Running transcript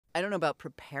I don't know about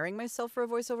preparing myself for a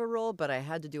voiceover role, but I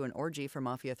had to do an orgy for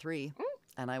Mafia 3,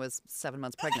 and I was 7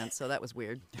 months pregnant, so that was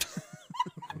weird.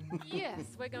 Yes,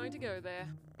 we're going to go there.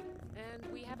 And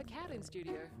we have a cat in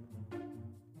studio.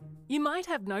 You might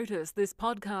have noticed this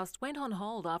podcast went on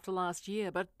hold after last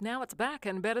year, but now it's back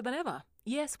and better than ever.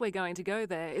 Yes, We're Going to Go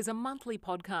There is a monthly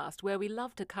podcast where we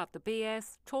love to cut the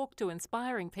BS, talk to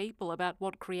inspiring people about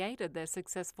what created their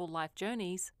successful life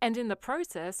journeys, and in the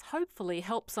process, hopefully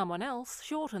help someone else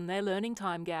shorten their learning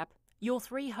time gap. Your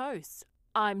three hosts.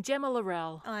 I'm Gemma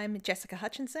Laurelle. I'm Jessica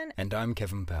Hutchinson. And I'm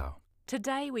Kevin Powell.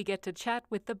 Today we get to chat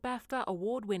with the BAFTA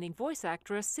award-winning voice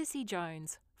actress Cissy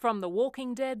Jones. From The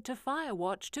Walking Dead to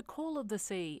Firewatch to Call of the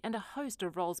Sea and a host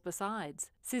of roles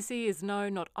besides. Cissy is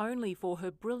known not only for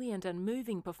her brilliant and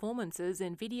moving performances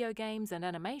in video games and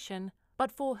animation,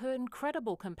 but for her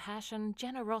incredible compassion,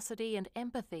 generosity and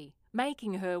empathy,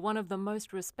 making her one of the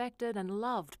most respected and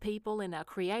loved people in our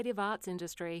creative arts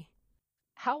industry.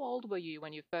 How old were you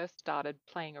when you first started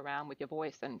playing around with your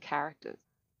voice and characters?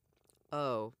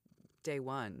 Oh, day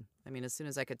one. I mean, as soon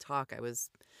as I could talk, I was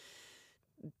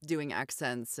doing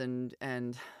accents and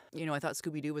you know, I thought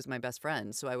Scooby-Doo was my best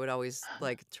friend, so I would always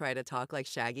like try to talk like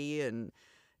Shaggy and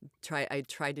I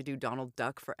tried to do Donald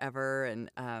Duck forever,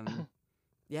 and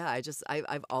yeah,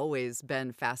 I've always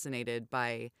been fascinated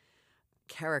by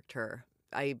character.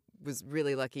 I was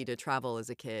really lucky to travel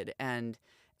as a kid, and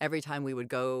every time we would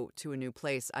go to a new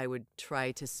place, I would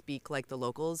try to speak like the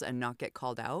locals and not get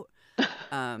called out.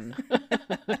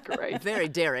 Great. Very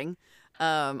daring.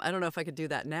 I don't know if I could do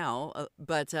that now,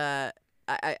 but I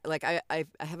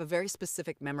have a very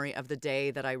specific memory of the day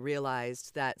that I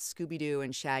realized that Scooby-Doo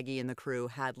and Shaggy and the crew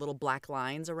had little black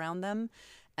lines around them,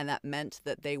 and that meant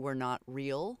that they were not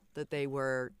real, that they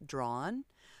were drawn,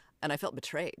 and I felt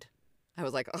betrayed. I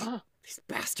was like, oh, these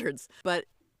bastards. But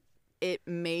it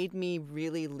made me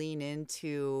really lean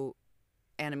into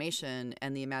animation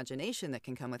and the imagination that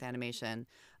can come with animation.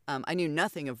 I knew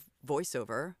nothing of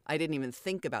voiceover. I didn't even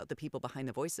think about the people behind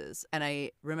the voices. And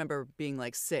I remember being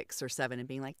like 6 or 7 and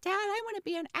being like, Dad, I want to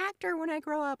be an actor when I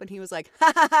grow up. And he was like,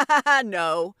 ha ha ha ha, ha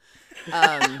no.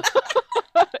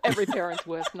 Every parent's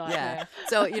worst nightmare. Yeah.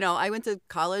 So, you know, I went to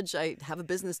college. I have a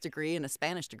business degree and a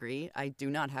Spanish degree. I do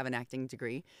not have an acting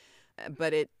degree.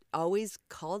 But it always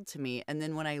called to me. And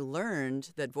then when I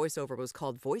learned that voiceover was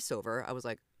called voiceover, I was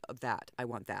like, I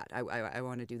want that. I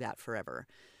want to do that forever.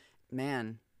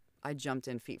 Man, I jumped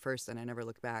in feet first and I never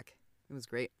looked back. It was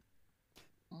great.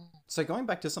 So going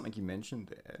back to something you mentioned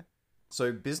there,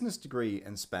 so business degree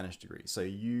and Spanish degree. So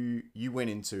you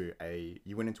went into a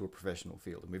professional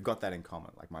field, and we've got that in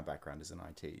common. Like, my background is in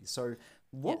IT. So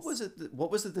what was it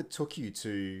that took you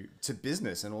to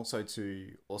business and also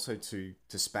to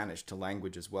Spanish, to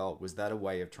language as well? Was that a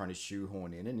way of trying to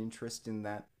shoehorn in an interest in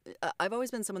that? I've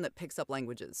always been someone that picks up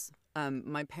languages.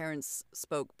 My parents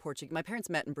spoke Portuguese. My parents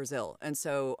met in Brazil, and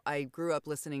so I grew up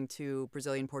listening to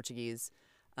Brazilian Portuguese.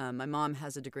 My mom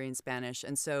has a degree in Spanish,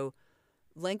 and so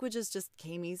languages just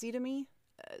came easy to me.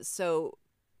 So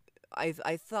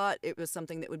I thought it was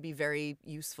something that would be very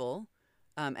useful,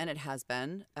 and it has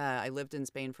been. I lived in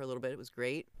Spain for a little bit. It was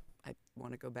great. I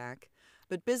want to go back.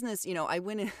 But business, you know, I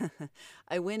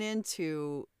went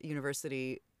into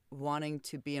university wanting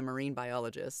to be a marine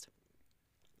biologist.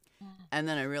 And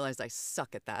then I realized I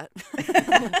suck at that.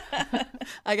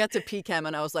 I got to PChem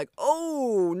and I was like,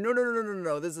 oh,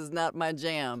 no, this is not my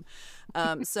jam.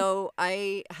 So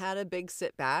I had a big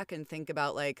sit back and think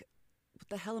about, like, what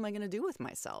the hell am I going to do with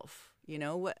myself? You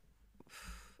know, what?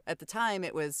 At the time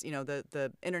it was, you know,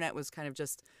 the internet was kind of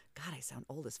just, God, I sound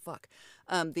old as fuck.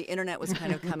 The internet was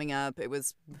kind of coming up. It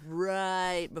was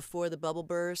right before the bubble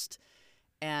burst.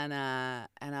 And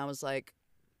I was like,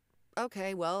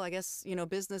 okay, well, I guess, you know,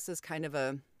 business is kind of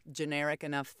a generic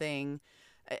enough thing.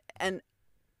 And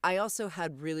I also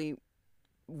had really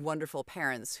wonderful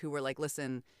parents who were like,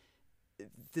 listen,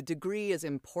 the degree is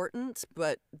important,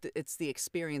 but it's the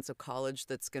experience of college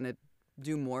that's going to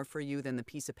do more for you than the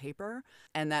piece of paper.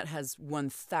 And that has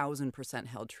 1000%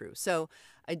 held true. So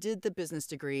I did the business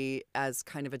degree as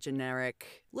kind of a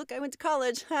generic, look, I went to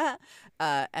college.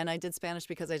 And I did Spanish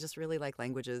because I just really like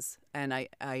languages. And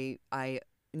I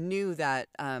knew that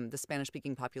the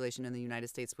Spanish-speaking population in the United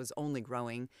States was only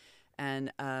growing.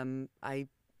 And I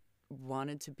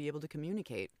wanted to be able to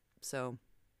communicate. So,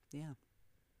 yeah.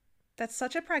 That's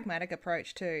such a pragmatic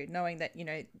approach too, knowing that, you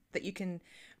know, that you can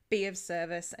be of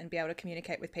service and be able to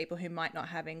communicate with people who might not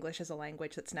have English as a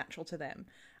language that's natural to them.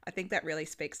 I think that really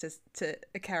speaks to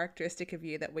a characteristic of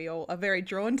you that we all are very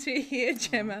drawn to here,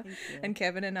 Gemma and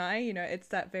Kevin and I. You know, it's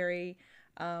that very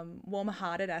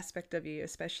warm-hearted aspect of you,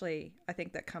 especially I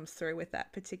think that comes through with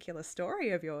that particular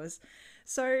story of yours.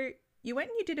 So you went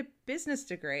and you did a business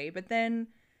degree, but then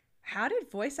how did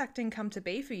voice acting come to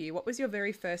be for you? What was your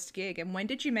very first gig, and when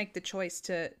did you make the choice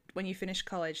to, when you finished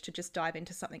college, to just dive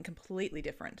into something completely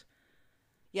different?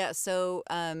 Yeah, so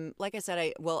like I said,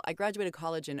 I graduated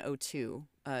college in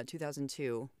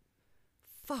 2002.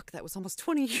 Fuck, that was almost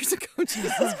 20 years ago.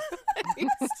 Jesus Christ.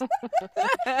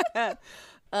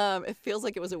 It feels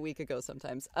like it was a week ago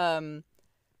sometimes. And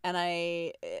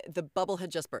the bubble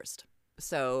had just burst.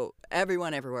 So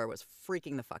everyone everywhere was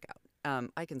freaking the fuck out.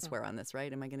 I can swear on this,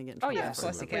 right? Am I going to get in trouble? Oh, yeah. Of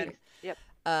course you can. Yep.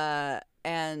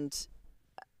 And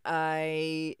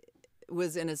I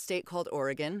was in a state called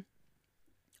Oregon.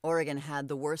 Oregon had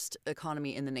the worst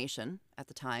economy in the nation at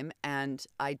the time, and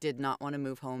I did not want to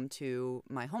move home to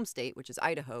my home state, which is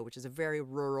Idaho, which is a very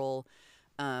rural,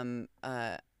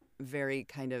 very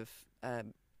kind of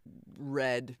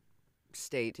red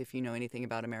state, if you know anything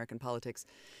about American politics.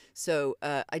 So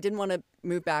I didn't want to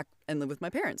move back and live with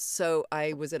my parents. So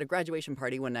I was at a graduation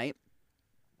party one night,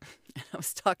 and I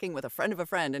was talking with a friend of a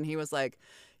friend, and he was like,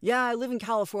 yeah, I live in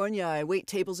California. I wait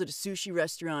tables at a sushi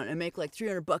restaurant and make like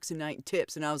 $300 a night in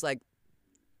tips. And I was like,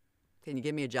 can you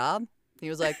give me a job? He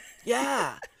was like,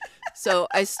 yeah. So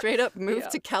I straight up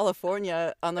moved to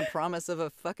California on the promise of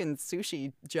a fucking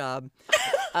sushi job.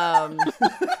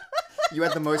 You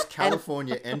had the most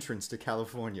California entrance to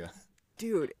California.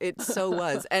 Dude, it so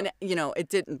was. And, you know, it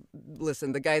didn't.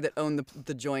 Listen, the guy that owned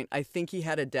the joint, I think he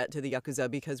had a debt to the Yakuza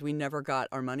because we never got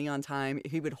our money on time.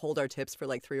 He would hold our tips for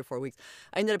like 3 or 4 weeks.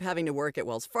 I ended up having to work at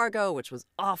Wells Fargo, which was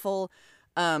awful.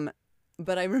 But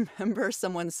I remember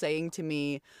someone saying to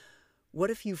me,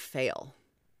 what if you fail?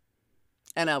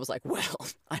 And I was like, well,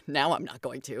 now I'm not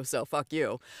going to, so fuck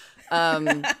you.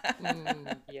 Because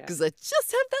I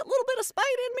just have that little bit of spite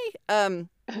in me.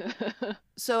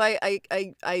 So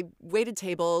I waited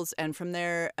tables, and from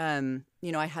there,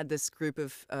 you know, I had this group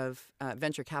of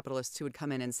venture capitalists who would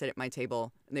come in and sit at my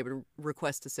table, and they would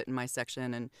request to sit in my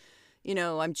section. And, you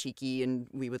know, I'm cheeky, and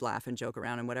we would laugh and joke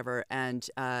around and whatever. And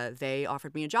they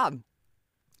offered me a job.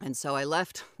 And so I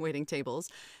left waiting tables,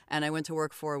 and I went to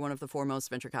work for one of the foremost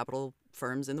venture capital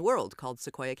firms in the world called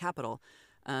Sequoia Capital.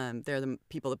 They're the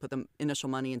people that put the initial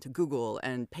money into Google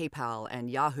and PayPal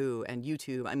and Yahoo and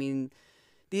YouTube. I mean,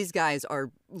 these guys are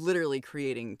literally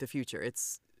creating the future.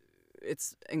 It's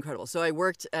incredible. So I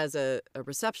worked as a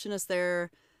receptionist there,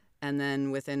 and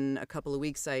then within a couple of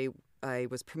weeks, I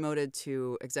was promoted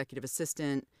to executive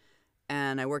assistant.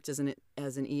 And I worked as an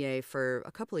EA for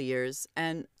a couple of years.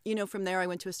 And, you know, from there I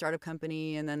went to a startup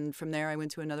company. And then from there I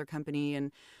went to another company.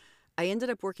 And I ended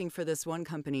up working for this one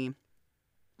company.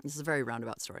 This is a very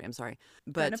roundabout story. I'm sorry.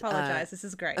 But, don't apologize. This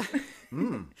is great.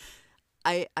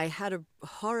 I had a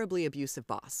horribly abusive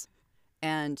boss.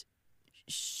 And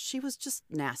she was just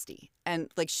nasty.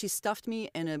 And, like, she stuffed me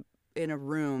in a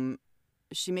room.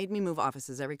 She made me move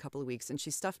offices every couple of weeks. And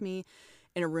she stuffed me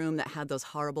in a room that had those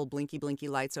horrible blinky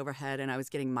lights overhead, and I was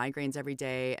getting migraines every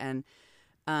day, and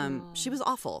she was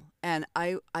awful. And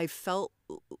I felt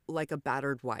like a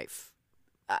battered wife.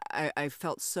 I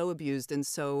felt so abused and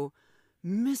so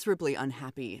miserably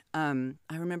unhappy. I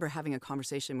remember having a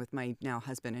conversation with my now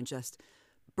husband and just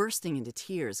bursting into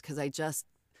tears because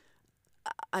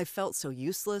I felt so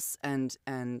useless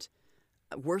and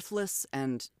worthless,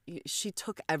 and she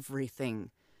took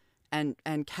everything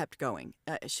and kept going.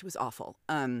 She was awful.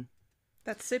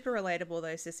 That's super relatable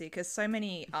though, Cissy, because so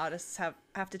many artists have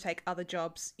to take other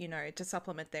jobs, you know, to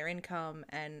supplement their income.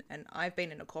 And I've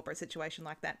been in a corporate situation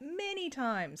like that many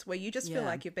times where you just feel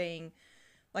like you're being,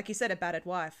 like you said, a battered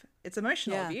wife. It's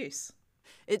emotional abuse.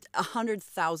 It's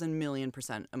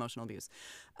 100,000,000,000% emotional abuse.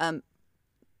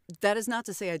 That is not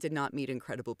to say I did not meet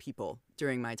incredible people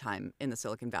during my time in the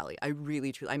Silicon Valley. I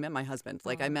really, truly, I met my husband.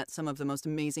 Like, I met some of the most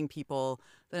amazing people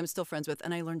that I'm still friends with,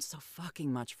 and I learned so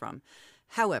fucking much from.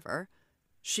 However,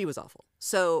 she was awful.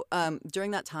 So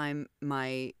during that time,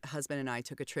 my husband and I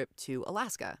took a trip to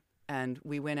Alaska, and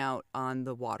we went out on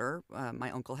the water.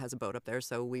 My uncle has a boat up there,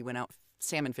 so we went out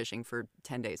salmon fishing for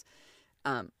 10 days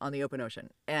on the open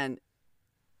ocean. And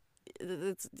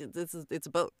it's a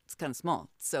boat. It's kind of small,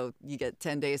 so you get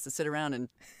 10 days to sit around and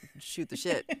shoot the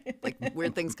shit. Like,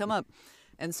 weird things come up.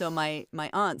 And so my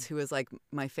aunt, who is like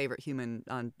my favorite human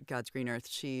on God's green earth,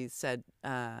 she said,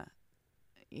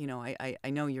 you know, I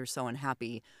know you're so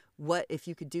unhappy. What if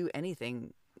you could do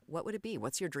anything? What would it be?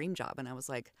 What's your dream job? And I was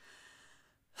like,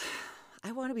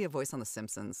 I want to be a voice on The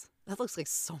Simpsons. That looks like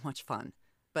so much fun.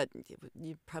 But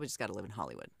you probably just got to live in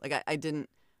Hollywood. Like, I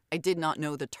did not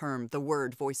know the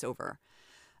word voiceover.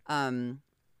 And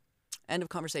End of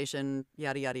conversation,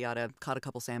 yada, yada, yada. Caught a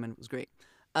couple salmon. It was great.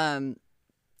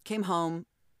 Came home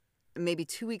maybe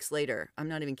 2 weeks later. I'm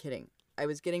not even kidding. I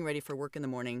was getting ready for work in the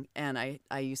morning, and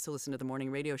I used to listen to the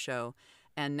morning radio show,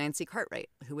 and Nancy Cartwright,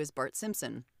 who is Bart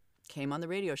Simpson, came on the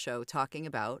radio show talking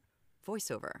about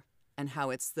voiceover and how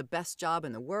it's the best job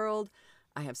in the world.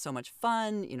 I have so much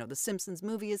fun. You know, the Simpsons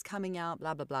movie is coming out,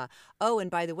 blah, blah, blah. Oh,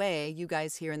 and by the way, you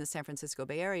guys here in the San Francisco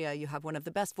Bay Area, you have one of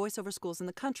the best voiceover schools in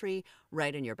the country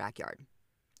right in your backyard.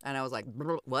 And I was like,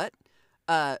 what?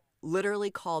 Literally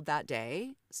called that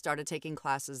day, started taking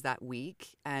classes that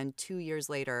week, and 2 years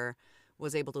later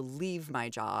was able to leave my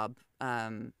job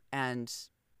and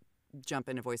jump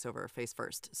into voiceover face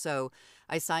first. So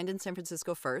I signed in San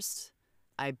Francisco first.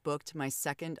 I booked my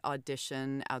second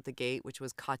audition out the gate, which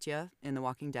was Katya in The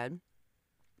Walking Dead.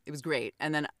 It was great.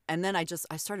 And then I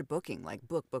started booking, like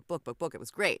book. It was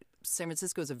great. San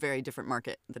Francisco is a very different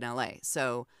market than LA.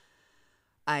 So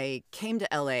I came to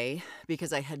LA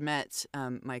because I had met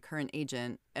my current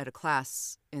agent at a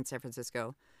class in San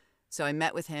Francisco. So I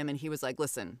met with him, and he was like,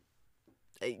 listen,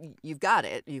 you've got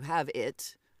it. You have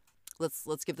it.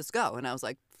 Let's give this a go. And I was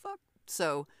like, fuck.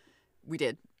 So we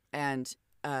did. And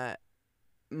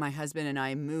my husband and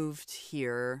I moved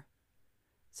here.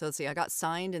 So let's see, I got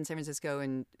signed in San Francisco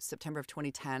in September of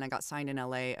 2010. I got signed in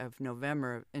LA in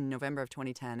November of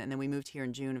 2010. And then we moved here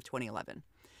in June of 2011.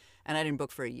 And I didn't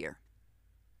book for a year.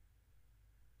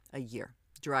 A year.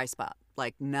 Dry spot.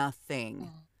 Like nothing.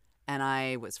 And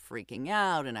I was freaking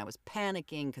out, and I was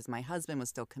panicking because my husband was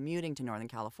still commuting to Northern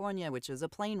California, which is a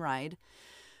plane ride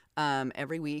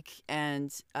every week.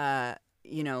 And,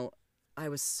 you know, I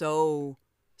was so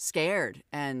scared,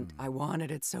 and I wanted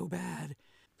it so bad.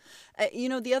 You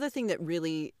know, the other thing that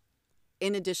really,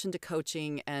 in addition to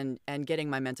coaching and getting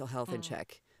my mental health in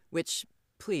check, which,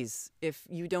 please, if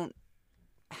you don't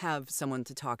have someone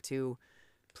to talk to,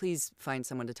 please find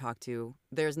someone to talk to.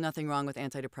 There's nothing wrong with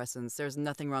antidepressants. There's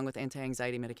nothing wrong with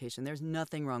anti-anxiety medication. There's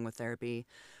nothing wrong with therapy.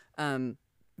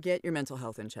 Get your mental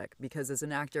health in check, because as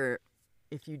an actor,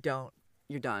 if you don't,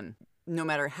 you're done. No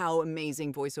matter how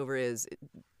amazing voiceover is,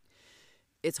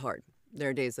 it's hard. There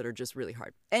are days that are just really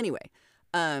hard. Anyway,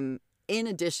 in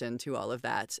addition to all of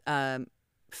that,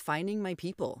 finding my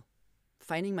people,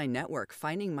 finding my network,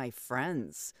 finding my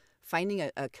friends, finding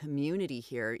a community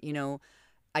here. You know,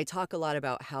 I talk a lot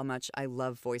about how much I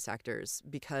love voice actors,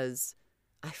 because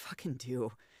I fucking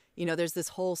do. You know, there's this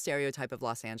whole stereotype of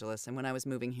Los Angeles. And when I was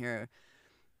moving here,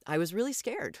 I was really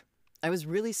scared. I was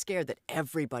really scared that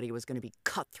everybody was going to be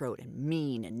cutthroat and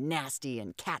mean and nasty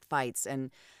and catfights. And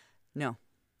no,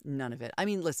 none of it. I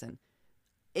mean, listen,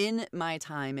 in my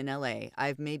time in LA,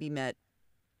 I've maybe met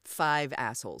 5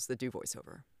 assholes that do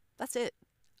voiceover. That's it.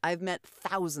 I've met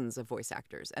thousands of voice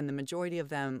actors, and the majority of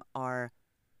them are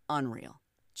unreal.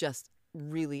 Just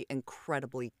really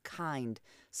incredibly kind,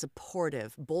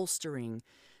 supportive, bolstering,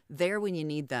 there when you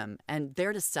need them, and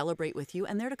there to celebrate with you,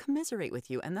 and there to commiserate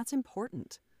with you. And that's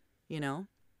important, you know?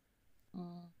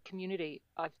 Community,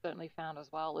 I've certainly found as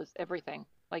well, is everything.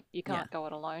 Like, you can't go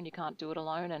it alone. You can't do it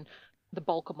alone. And the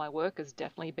bulk of my work has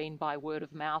definitely been by word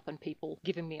of mouth and people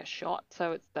giving me a shot.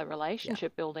 So it's the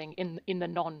relationship building in the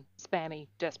non-spammy,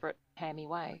 desperate, hammy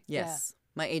way. Yes.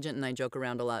 My agent and I joke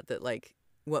around a lot that, like,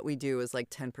 what we do is like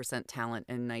 10% talent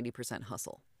and 90%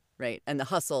 hustle, right? And the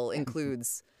hustle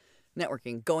includes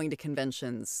networking, going to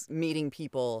conventions, meeting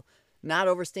people, not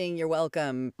overstaying your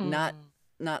welcome, not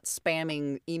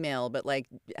spamming email, but like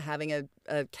having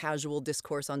a casual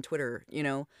discourse on Twitter, you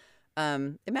know?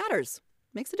 It matters.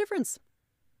 Makes a difference.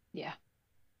 Yeah.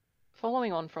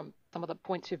 Following on from some of the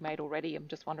points you've made already, I'm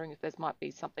just wondering if there might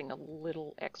be something a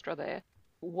little extra there.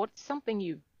 What's something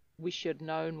you wish you'd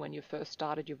known when you first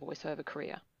started your voiceover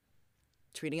career?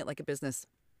 Treating it like a business.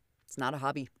 It's not a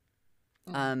hobby.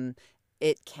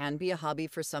 It can be a hobby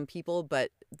for some people,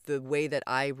 but the way that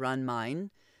I run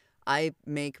mine, I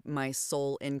make my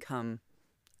sole income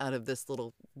out of this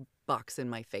little box in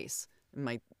my face, in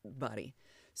my body.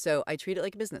 So I treat it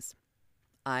like a business.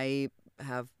 I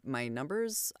have my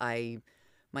numbers.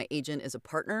 My agent is a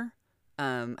partner.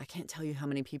 I can't tell you how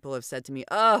many people have said to me,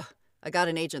 "Oh, I got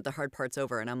an agent. The hard part's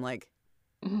over." And I'm like,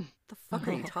 the fuck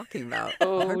are you talking about? The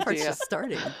hard part's just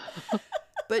starting.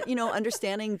 But, you know,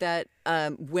 understanding that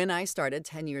when I started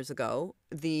 10 years ago,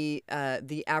 the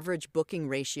average booking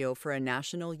ratio for a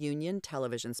national union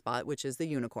television spot, which is the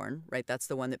unicorn, right? That's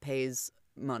the one that pays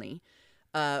money,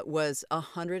 was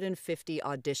 150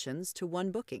 auditions to 1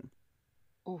 booking.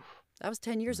 Oof. That was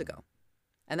 10 years ago.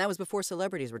 And that was before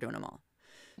celebrities were doing them all.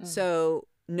 So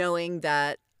knowing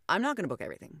that I'm not going to book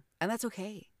everything, and that's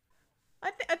okay.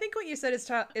 I think what you said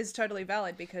is totally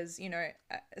valid because, you know,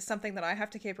 something that I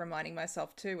have to keep reminding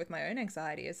myself too with my own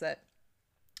anxiety is that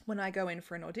when I go in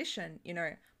for an audition, you know,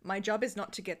 my job is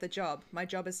not to get the job. My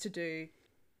job is to do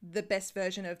the best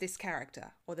version of this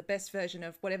character or the best version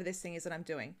of whatever this thing is that I'm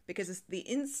doing. Because it's the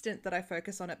instant that I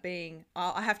focus on it being,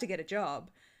 oh, I have to get a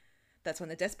job, that's when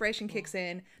the desperation kicks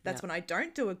in. That's when I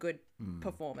don't do a good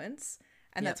performance.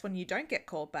 And that's when you don't get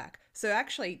called back. So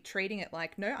actually treating it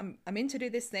like, no, I'm in to do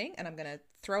this thing and I'm going to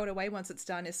throw it away once it's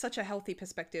done is such a healthy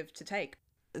perspective to take.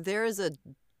 There is a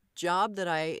job that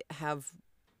I have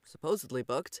supposedly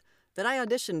booked that I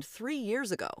auditioned 3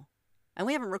 years ago and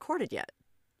we haven't recorded yet.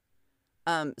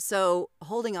 So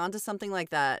holding on to something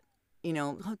like that, you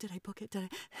know, oh, did I book it? Did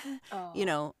I, you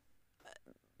know,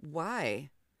 why?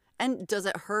 And does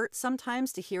it hurt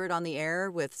sometimes to hear it on the air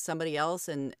with somebody else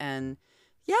and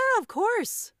yeah, of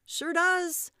course. Sure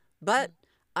does. But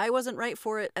I wasn't right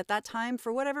for it at that time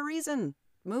for whatever reason.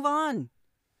 Move on.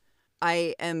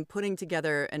 I am putting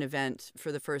together an event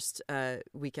for the first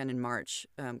weekend in March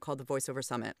called the Voiceover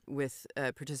Summit with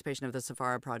participation of the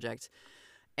Safara Project.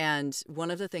 And one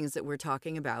of the things that we're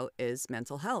talking about is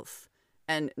mental health.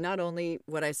 And not only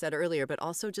what I said earlier, but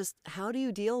also just how do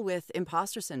you deal with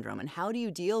imposter syndrome and how do you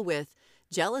deal with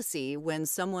jealousy when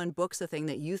someone books a thing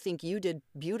that you think you did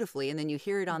beautifully and then you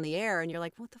hear it on the air and you're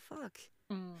like, what the fuck?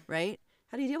 Right?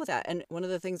 How do you deal with that? And one of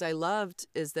the things I loved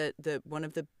is that one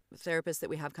of the therapists that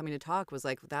we have coming to talk was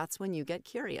like, that's when you get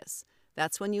curious.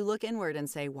 That's when you look inward and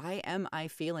say, why am I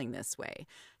feeling this way?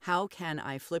 How can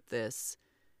I flip this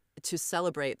to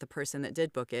celebrate the person that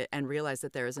did book it and realize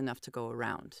that there is enough to go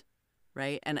around?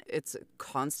 Right? And it's a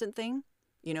constant thing.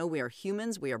 You know, we are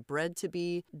humans. We are bred to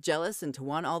be jealous and to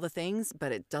want all the things,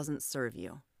 but it doesn't serve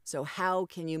you. So how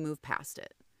can you move past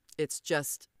it? It's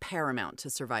just paramount to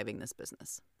surviving this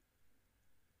business.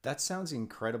 That sounds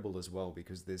incredible as well,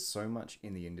 because there's so much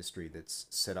in the industry that's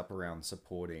set up around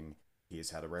supporting, here's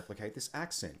how to replicate this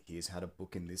accent, here's how to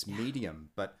book in this medium.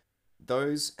 But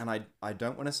those, and I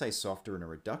don't want to say softer in a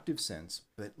reductive sense,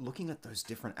 but looking at those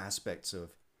different aspects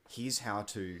of here's how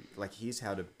to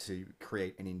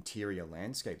create an interior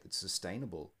landscape that's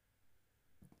sustainable.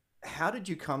 How did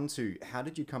you come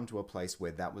to a place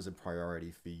where that was a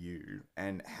priority for you?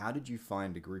 And how did you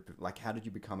find a group of, like, how did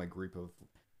you become a group of,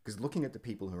 because looking at the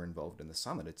people who are involved in the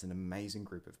summit, it's an amazing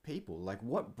group of people. Like,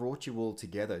 what brought you all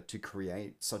together to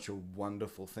create such a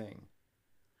wonderful thing?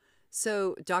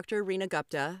 So Dr. Reena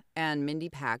Gupta and Mindy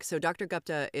Pack. So Dr.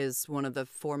 Gupta is one of the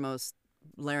foremost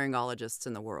laryngologists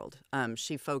in the world.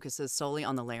 She focuses solely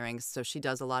on the larynx. So she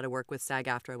does a lot of work with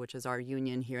SAG-AFTRA, which is our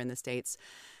union here in the States,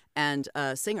 and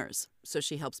singers. So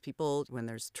she helps people when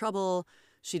there's trouble.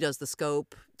 She does the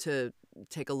scope to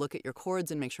take a look at your chords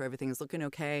and make sure everything's looking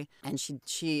okay. And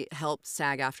she helped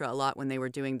SAG-AFTRA a lot when they were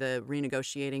doing the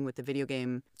renegotiating with the video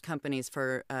game companies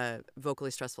for vocally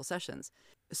stressful sessions.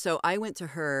 So I went to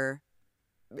her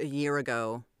a year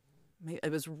ago.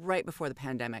 It was right before the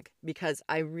pandemic because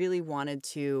I really wanted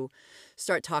to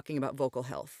start talking about vocal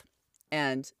health.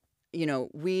 And, you know,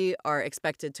 we are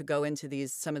expected to go into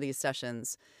some of these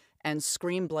sessions and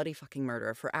scream bloody fucking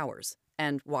murder for hours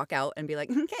and walk out and be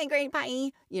like, okay, great, bye,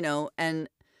 you know, and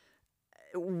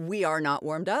we are not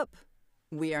warmed up.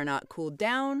 We are not cooled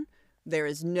down. There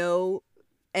is no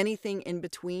anything in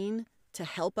between to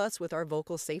help us with our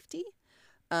vocal safety.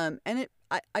 And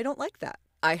I don't like that.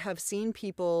 I have seen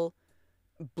people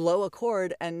blow a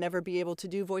chord and never be able to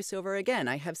do voiceover again.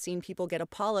 I have seen people get a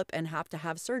polyp and have to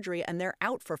have surgery and they're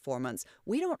out for 4 months.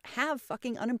 We don't have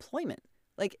fucking unemployment.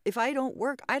 Like, if I don't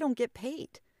work, I don't get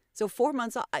paid. So 4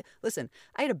 months, listen,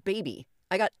 I had a baby.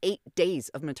 I got 8 days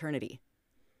of maternity.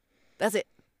 That's it.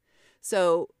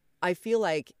 So I feel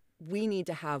like we need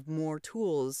to have more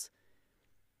tools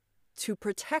to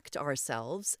protect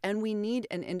ourselves, and we need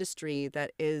an industry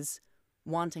that is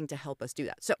wanting to help us do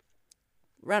that. So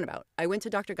roundabout, I went to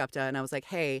Dr. Gupta and I was like,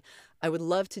 hey, I would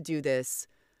love to do this.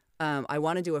 I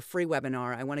want to do a free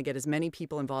webinar. I want to get as many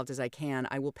people involved as I can.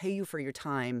 I will pay you for your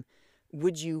time.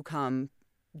 Would you come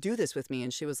do this with me?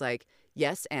 And she was like,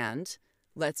 yes, and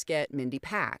let's get Mindy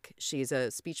Pack. She's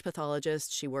a speech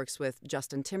pathologist. She works with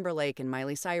Justin Timberlake and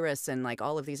Miley Cyrus and like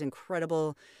all of these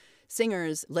incredible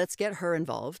singers. Let's get her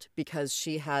involved because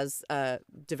she has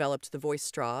developed the voice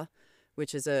straw,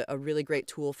 which is a really great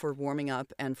tool for warming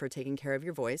up and for taking care of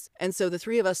your voice. And so the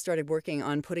three of us started working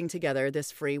on putting together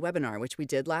this free webinar, which we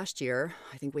did last year.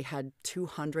 I think we had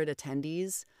 200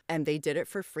 attendees and they did it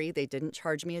for free. They didn't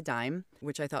charge me a dime,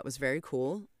 which I thought was very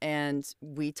cool. And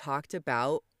we talked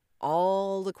about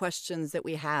all the questions that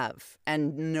we have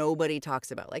and nobody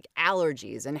talks about, like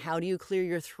allergies and how do you clear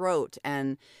your throat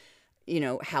and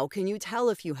how can you tell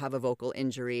if you have a vocal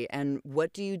injury? And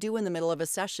what do you do in the middle of a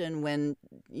session when,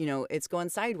 it's going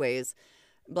sideways?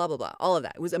 Blah, blah, blah. All of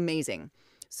that. It was amazing.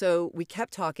 So we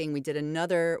kept talking. We did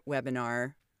another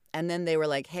webinar. And then they were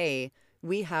like, hey,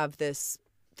 we have this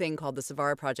thing called the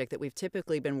awar project that we've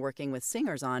typically been working with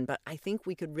singers on, but I think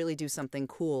we could really do something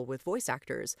cool with voice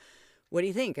actors. What do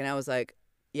you think? And I was like,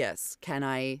 yes. Can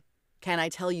I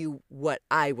tell you what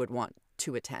I would want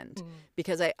to attend?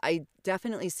 Because I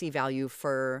definitely see value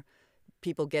for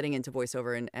people getting into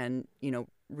voiceover and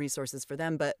resources for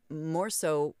them, but more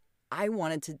so I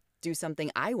wanted to do something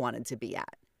I wanted to be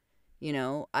at.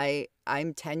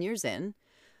 I'm 10 years in,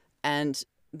 and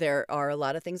there are a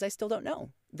lot of things I still don't know.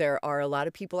 There are a lot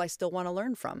of people I still want to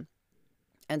learn from.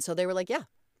 And so they were like, yeah,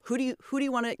 who do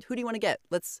you want to get?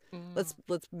 Let's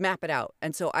map it out.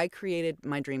 And so I created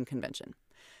my dream convention,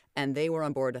 and they were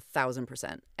on board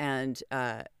 1,000%. And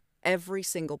every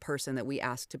single person that we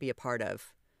asked to be a part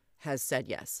of has said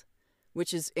yes,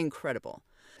 which is incredible.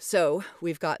 So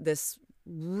we've got this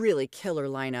really killer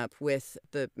lineup with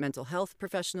the mental health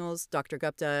professionals, Dr.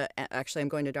 Gupta. Actually, I'm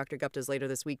going to Dr. Gupta's later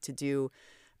this week to do,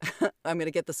 I'm going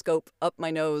to get the scope up my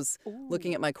nose,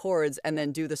 looking at my chords, and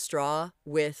then do the straw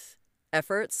with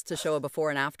efforts to show a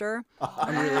before and after.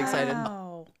 I'm really excited.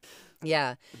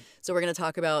 Yeah. So we're going to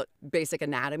talk about basic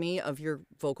anatomy of your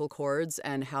vocal cords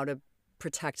and how to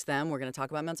protect them. We're going to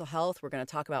talk about mental health. We're going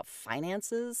to talk about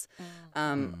finances.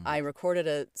 I recorded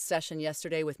a session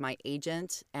yesterday with my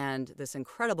agent and this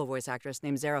incredible voice actress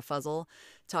named Zara Fuzzle,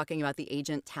 talking about the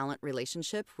agent-talent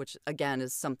relationship, which, again,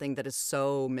 is something that is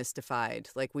so mystified.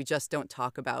 Like, we just don't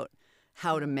talk about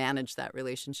how to manage that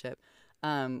relationship.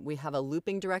 We have a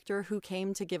looping director who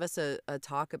came to give us a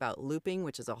talk about looping,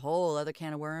 which is a whole other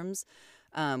can of worms.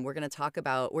 We're going to talk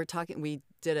about, we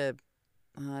did a,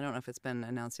 I don't know if it's been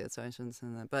announced yet, so I shouldn't say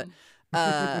that, but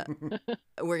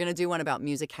we're going to do one about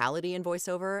musicality in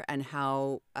voiceover and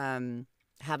how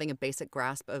having a basic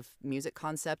grasp of music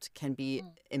concept can be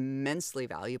immensely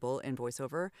valuable in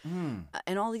voiceover.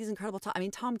 And all these incredible,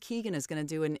 Tom Keegan is going to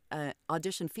do an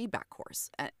audition feedback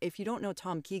course. If you don't know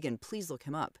Tom Keegan, please look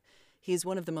him up. He's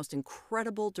one of the most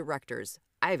incredible directors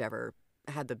I've ever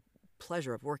had the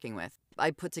pleasure of working with.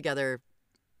 I put together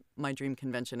my dream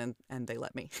convention and they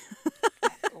let me.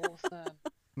 Awesome.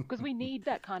 Because we need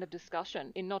that kind of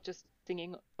discussion in not just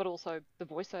singing, but also the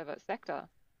voiceover sector.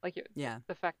 Like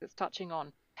the fact that's touching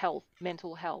on health,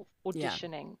 mental health,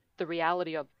 auditioning, the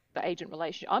reality of the agent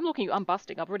relationship. I'm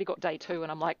busting. I've already got day 2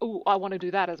 and I'm like, oh, I want to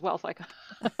do that as well. So I can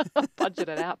budget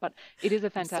it out. But it is a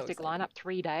fantastic lineup,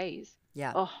 3 days.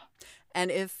 Yeah. Oh.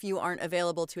 And if you aren't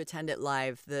available to attend it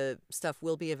live, the stuff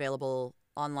will be available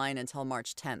online until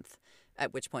March 10th,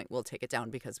 at which point we'll take it down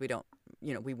because we don't,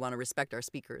 we want to respect our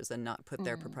speakers and not put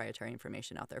their proprietary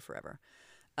information out there forever.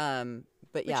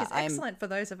 But yeah, which is excellent for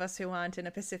those of us who aren't in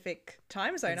a Pacific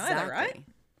time zone either, right?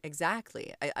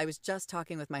 Exactly. I was just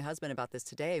talking with my husband about this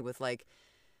today with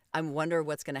I wonder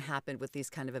what's going to happen with these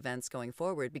kind of events going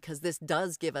forward, because this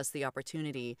does give us the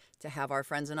opportunity to have our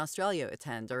friends in Australia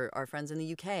attend or our friends in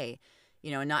the UK,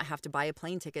 and not have to buy a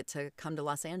plane ticket to come to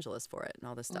Los Angeles for it and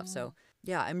all this stuff. So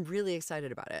yeah, I'm really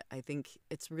excited about it. I think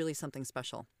it's really something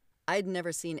special. I'd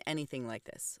never seen anything like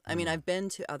this. I mean, I've been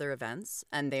to other events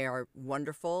and they are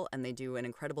wonderful and they do an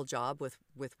incredible job with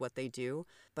what they do.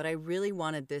 But I really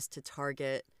wanted this to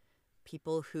target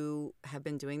people who have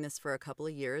been doing this for a couple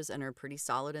of years and are pretty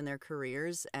solid in their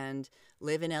careers and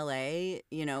live in LA,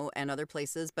 and other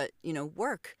places, but,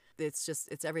 work.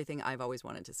 It's everything I've always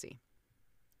wanted to see.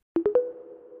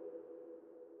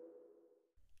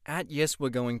 At Yes, We're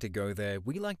Going to Go There,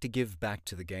 we like to give back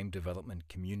to the game development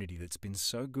community that's been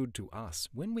so good to us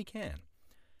when we can.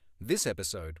 This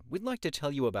episode, we'd like to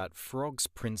tell you about Frog's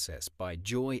Princess by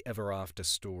Joy Ever After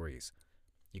Stories.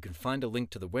 You can find a link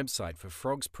to the website for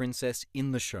Frog's Princess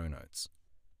in the show notes.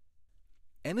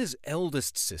 Emma's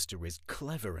eldest sister is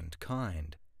clever and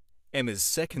kind. Emma's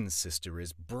second sister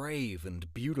is brave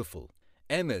and beautiful.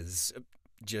 Emma's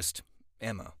just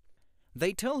Emma.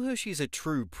 They tell her she's a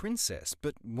true princess,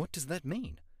 but what does that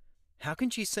mean? How can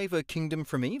she save her kingdom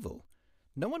from evil?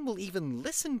 No one will even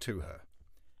listen to her.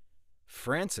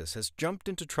 Francis has jumped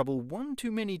into trouble one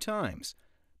too many times.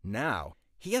 Now,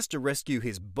 he has to rescue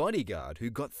his bodyguard who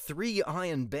got 3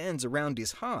 iron bands around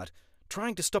his heart,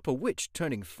 trying to stop a witch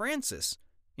turning Francis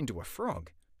into a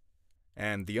frog.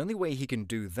 And the only way he can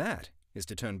do that is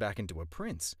to turn back into a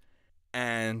prince.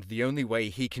 And the only way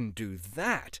he can do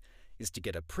that is to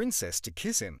get a princess to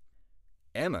kiss him.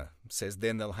 Emma says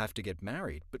then they'll have to get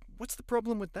married, but what's the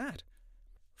problem with that?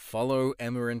 Follow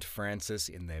Emma and Francis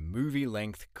in their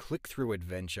movie-length click-through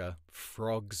adventure,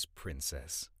 Frog's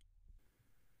Princess.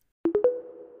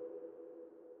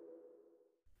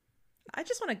 I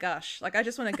just want to gush. Like, I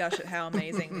just want to gush at how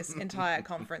amazing this entire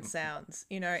conference sounds.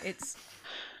 You know,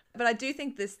 but I do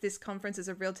think this conference is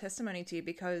a real testimony to you,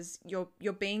 because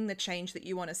you're being the change that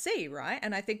you want to see, right?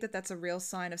 And I think that that's a real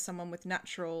sign of someone with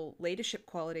natural leadership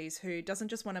qualities who doesn't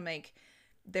just want to make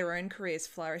their own careers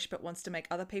flourish, but wants to make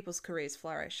other people's careers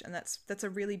flourish. And that's a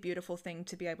really beautiful thing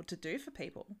to be able to do for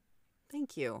people.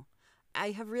 Thank you.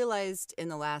 I have realized in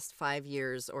the last 5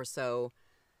 years or so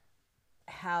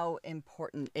how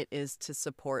important it is to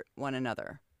support one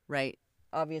another, right?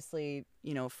 Obviously,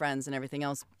 you know, friends and everything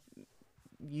else,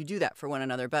 you do that for one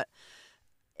another. But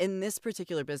in this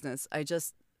particular business, I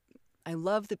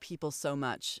love the people so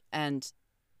much, and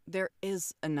there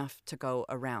is enough to go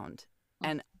around.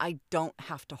 And I don't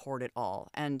have to hoard it all,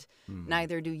 and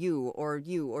neither do you or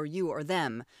you or you or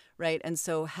them, right? And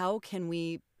so how can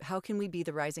we be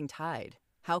the rising tide?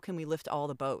 How can we lift all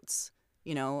the boats?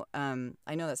 You know,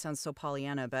 I know that sounds so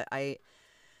Pollyanna, but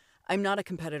I'm not a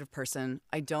competitive person.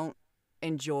 I don't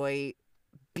enjoy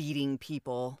beating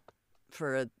people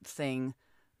for a thing.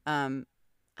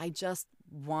 I just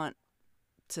want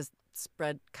to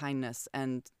spread kindness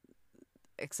and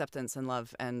acceptance and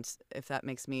love, and if that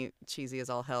makes me cheesy as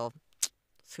all hell,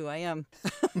 it's who I am.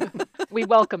 We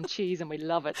welcome cheese and we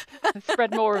love it.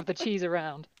 Spread more of the cheese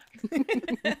around.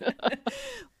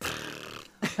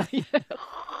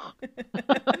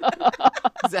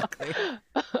 Exactly.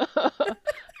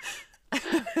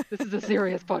 This is a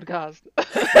serious podcast.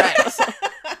 Right.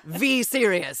 V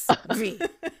serious. V.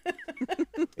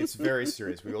 It's very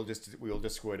serious. We all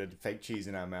just squirted fake cheese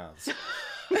in our mouths.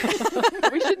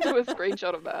 We should do a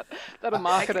screenshot of that. That'll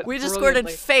market it. We just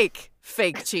brilliantly. squirted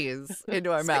fake cheese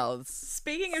into our mouths.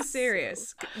 Speaking of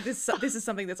serious, this is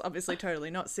something that's obviously totally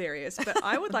not serious, but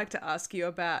I would like to ask you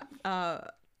about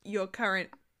your current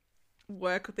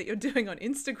work that you're doing on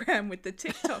Instagram with the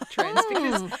TikTok trends,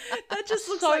 because that just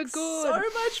looks So like good. so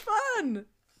much fun.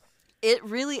 It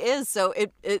really is. So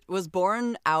it was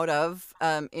born out of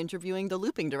interviewing the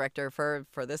looping director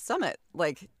for this summit.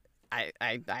 Like,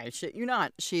 I shit you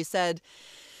not. She said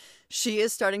she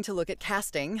is starting to look at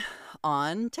casting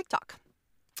on TikTok.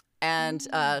 And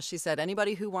she said,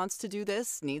 anybody who wants to do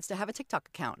this needs to have a TikTok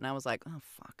account. And I was like, oh,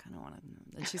 fuck, I don't want to.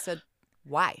 And she said,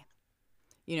 why?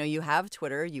 You know, you have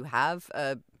Twitter, you have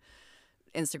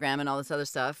Instagram and all this other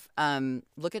stuff.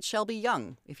 Look at Shelby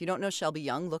Young. If you don't know Shelby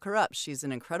Young, look her up. She's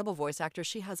an incredible voice actor.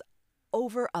 She has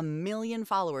over 1 million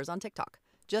followers on TikTok,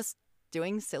 just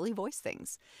doing silly voice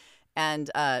things. And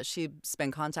she's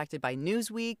been contacted by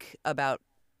Newsweek about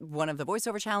one of the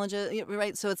voiceover challenges,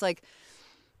 right? So it's like,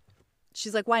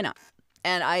 she's like, why not?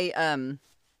 And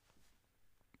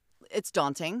it's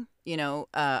daunting. You know,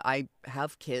 I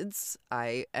have kids.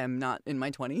 I am not in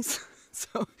my 20s.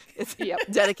 So it's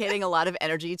dedicating a lot of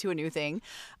energy to a new thing.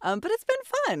 But it's been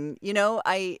fun. You know,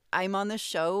 I'm on this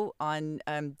show on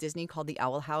Disney called The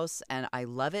Owl House, and I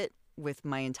love it with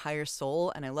my entire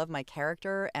soul, and I love my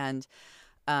character. And,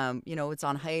 you know, it's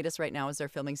on hiatus right now as they're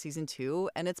filming season 2.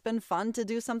 And it's been fun to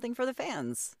do something for the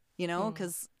fans, you know,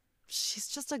 because she's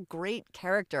just a great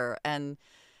character. And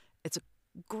it's a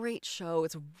great show.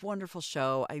 It's a wonderful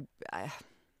show.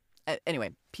 Anyway,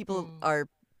 people are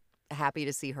happy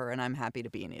to see her, and I'm happy to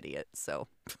be an idiot. So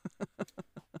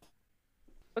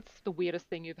What's the weirdest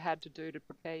thing you've had to do to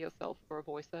prepare yourself for a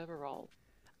voiceover role?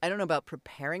 I don't know about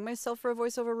preparing myself for a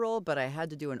voiceover role, but I had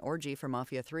to do an orgy for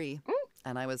Mafia 3,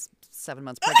 and I was 7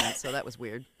 months pregnant, so that was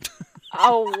weird.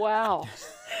 Oh, wow.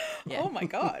 Yeah. Oh my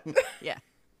God. Yeah.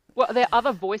 Well, are there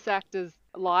other voice actors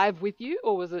live with you,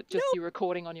 or was it just you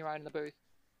recording on your own in the booth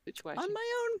situation? On my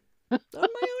own in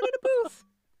a booth.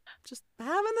 Just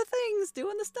having the things,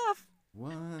 doing the stuff.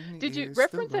 Did you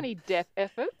reference any deaf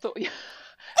efforts? Or...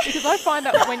 Because I find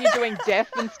that when you're doing deaf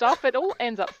and stuff, it all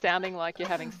ends up sounding like you're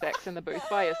having sex in the booth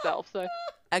by yourself. So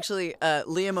actually,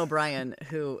 Liam O'Brien,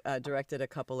 who directed a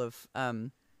couple of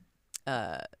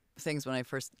things when I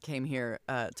first came here,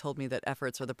 told me that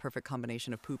efforts are the perfect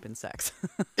combination of poop and sex.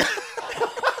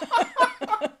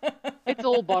 it's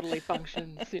all bodily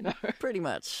functions, you know. Pretty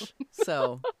much.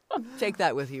 So take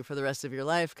that with you for the rest of your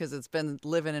life, because it's been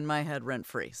living in my head rent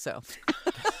free. So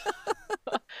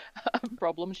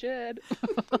problem shared.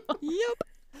 Yep.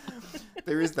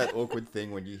 There is that awkward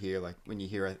thing when you hear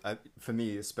for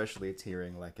me especially, it's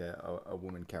hearing like a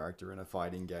woman character in a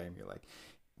fighting game. You're like,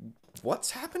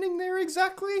 what's happening there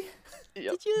exactly?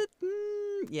 Yep. Did you?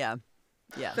 Yeah.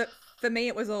 But for me,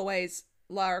 it was always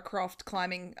Lara Croft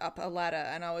climbing up a ladder,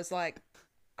 and I was like,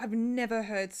 I've never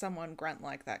heard someone grunt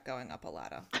like that going up a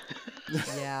ladder.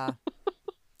 Yeah.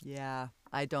 Yeah.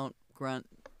 I don't grunt,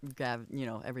 you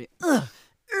know, every...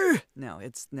 No,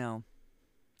 it's... No.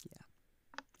 Yeah.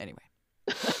 Anyway.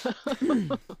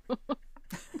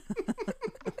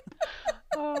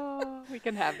 Oh, we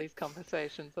can have these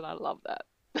conversations, and I love that.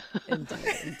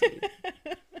 Indeed.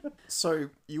 So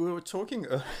you were talking.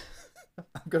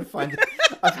 I've got to find.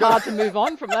 Hard to move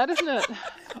on from that, isn't it?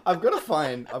 I've got to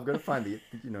find the.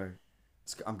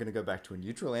 I'm going to go back to a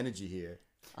neutral energy here.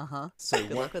 So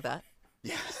Good luck with that.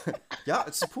 Yeah, yeah.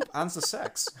 It's poop and the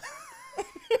sex.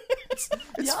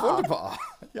 It's Yeah. wunderbar.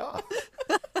 Yeah.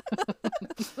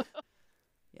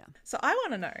 So I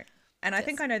want to know, and I Yes.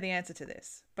 think I know the answer to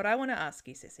this, but I want to ask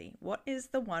you, Cissy, what is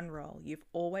the one role you've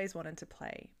always wanted to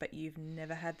play, but you've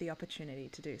never had the opportunity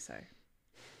to do so?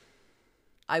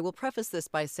 I will preface this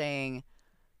by saying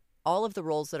all of the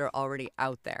roles that are already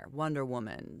out there, Wonder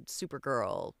Woman,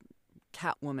 Supergirl,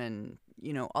 Catwoman,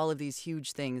 all of these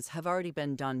huge things have already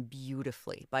been done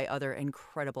beautifully by other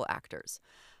incredible actors.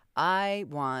 I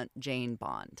want Jane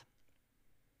Bond.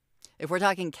 If we're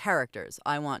talking characters,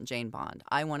 I want Jane Bond.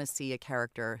 I want to see a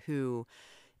character who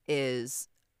is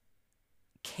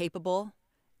capable,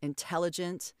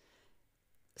 intelligent,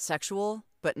 sexual,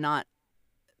 but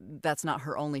that's not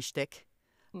her only shtick.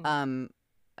 Mature,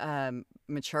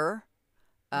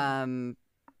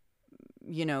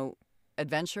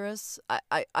 adventurous.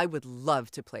 I would love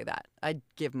to play that. I'd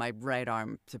give my right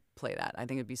arm to play that. I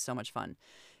think it'd be so much fun.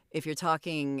 If you're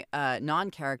talking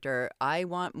non-character, I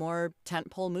want more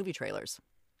tentpole movie trailers.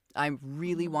 I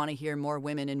really want to hear more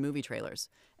women in movie trailers.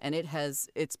 And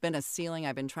it's been a ceiling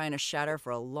I've been trying to shatter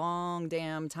for a long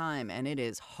damn time, and it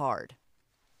is hard.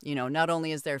 Not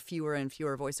only is there fewer and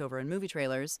fewer voiceover and movie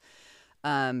trailers,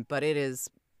 but it is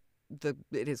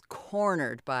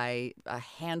cornered by a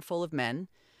handful of men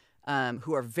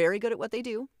who are very good at what they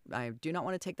do. I do not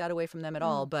want to take that away from them at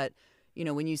all. But,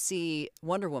 when you see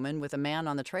Wonder Woman with a man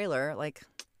on the trailer, like,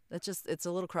 it's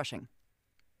a little crushing.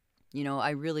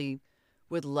 I really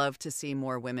would love to see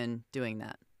more women doing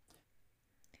that.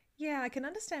 Yeah, I can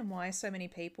understand why so many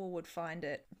people would find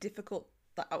it difficult,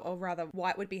 or rather, why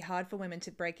it would be hard for women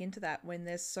to break into that when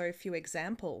there's so few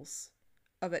examples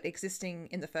of it existing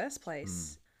in the first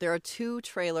place. There are 2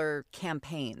 trailer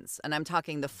campaigns, and I'm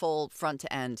talking the full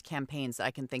front-to-end campaigns that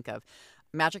I can think of.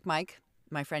 Magic Mike,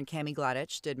 my friend Cammie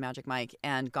Gladich did Magic Mike,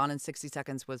 and Gone in 60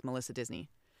 Seconds was Melissa Disney.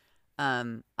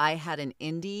 I had an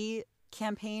indie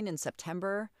campaign in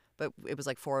September, but it was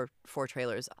like 4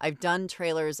 trailers. I've done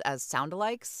trailers as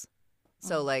sound-alikes,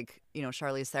 so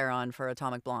Charlize Theron for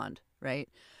Atomic Blonde, right?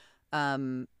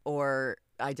 Or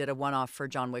I did a one-off for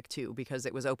John Wick 2 because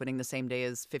it was opening the same day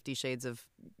as 50 Shades of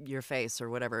Your Face or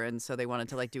whatever, and so they wanted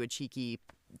to do a cheeky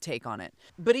take on it.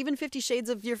 But even 50 Shades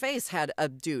of Your Face had a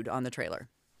dude on the trailer.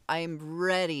 I am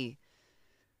ready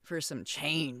for some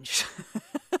change.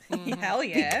 Hell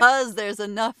yeah. Because there's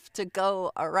enough to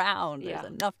go around. Yeah.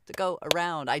 There's enough to go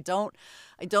around. I don't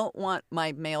want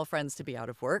my male friends to be out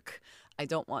of work. I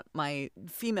don't want my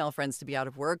female friends to be out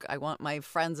of work. I want my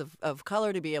friends of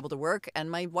color to be able to work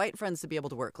and my white friends to be able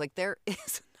to work. There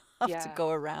is enough to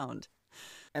go around.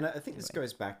 And I think this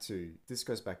goes back to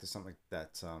something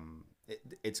that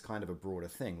it's kind of a broader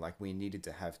thing. Like, we needed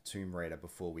to have Tomb Raider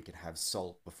before we could have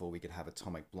Salt, before we could have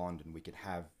Atomic Blonde, and we could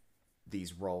have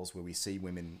these roles where we see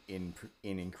women in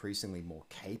increasingly more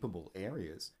capable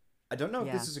areas. I don't know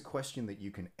if this is a question that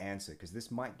you can answer, because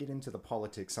this might get into the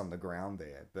politics on the ground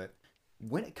there, but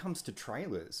when it comes to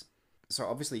trailers, so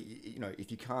obviously,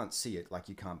 if you can't see it,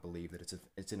 you can't believe that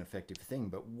it's an effective thing,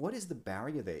 but what is the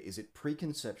barrier there? Is it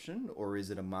preconception, or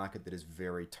is it a market that is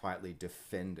very tightly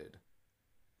defended?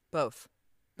 Both.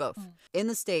 In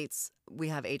the States, we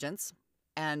have agents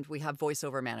and we have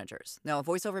voiceover managers. Now, a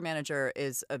voiceover manager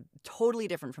is totally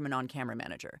different from a non-camera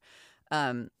manager.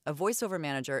 A voiceover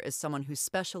manager is someone who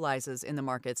specializes in the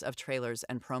markets of trailers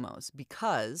and promos,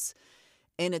 because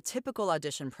in a typical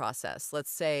audition process,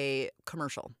 let's say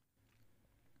commercial,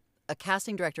 a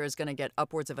casting director is going to get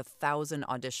upwards of 1,000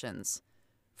 auditions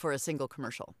for a single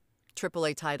commercial.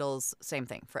 AAA titles, same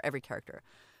thing for every character.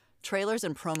 Trailers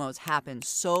and promos happen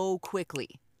so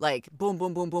quickly, boom,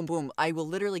 boom, boom, boom, boom. I will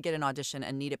literally get an audition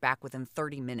and need it back within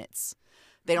 30 minutes.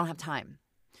 They don't have time.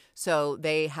 So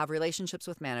they have relationships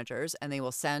with managers, and they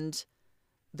will send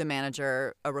the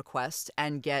manager a request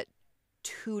and get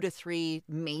 2 to 3,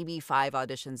 maybe 5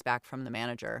 auditions back from the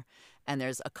manager. And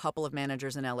there's a couple of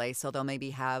managers in LA, so they'll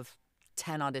maybe have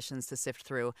 10 auditions to sift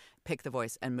through, pick the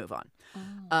voice, and move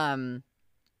on.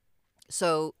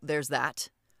 So there's that.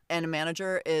 And a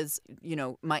manager is,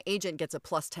 my agent gets a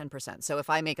plus 10%. So if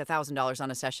I make $1,000 on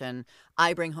a session,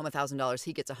 I bring home $1,000,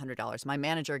 he gets $100. My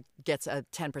manager gets a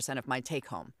 10% of my take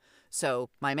home. So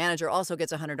my manager also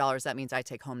gets $100. That means I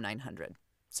take home $900.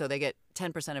 So they get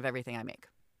 10% of everything I make.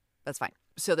 That's fine.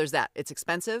 So there's that. It's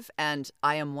expensive, and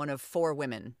I am one of 5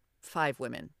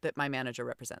 women that my manager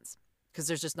represents, because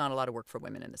there's just not a lot of work for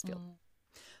women in this field.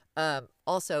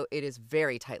 Also, it is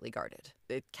very tightly guarded.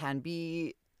 It can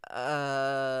be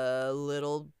a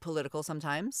little political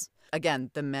sometimes.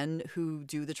 Again, the men who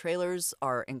do the trailers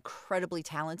are incredibly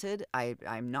talented.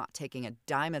 I'm not taking a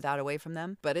dime of that away from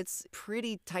them, but it's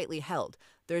pretty tightly held.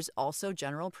 There's also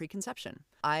general preconception.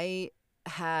 A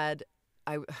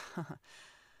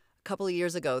couple of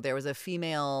years ago, there was a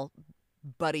female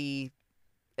buddy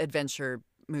adventure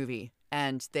movie,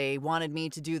 and they wanted me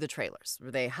to do the trailers.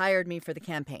 They hired me for the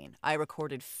campaign. I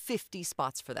recorded 50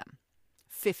 spots for them.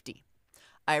 50.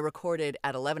 I recorded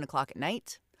at 11 o'clock at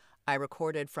night. I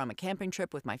recorded from a camping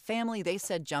trip with my family. They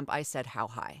said jump. I said how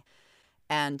high.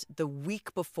 And the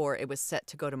week before it was set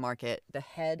to go to market, the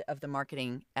head of the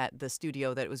marketing at the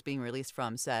studio that it was being released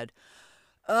from said,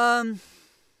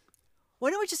 why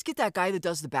don't we just get that guy that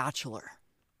does The Bachelor?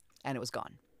 And it was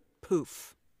gone.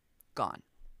 Poof. Gone.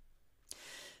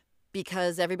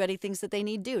 Because everybody thinks that they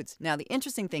need dudes. Now, the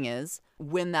interesting thing is,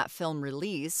 when that film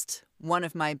released, one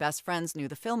of my best friends knew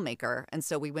the filmmaker, and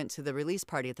so we went to the release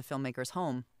party at the filmmaker's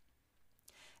home,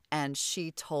 and she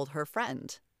told her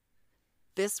friend,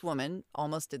 this woman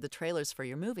almost did the trailers for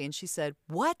your movie, and she said,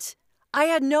 what? I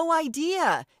had no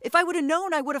idea. If I would have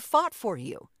known, I would have fought for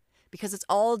you. Because it's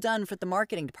all done for the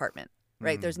marketing department,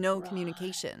 right? There's no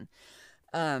communication.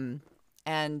 And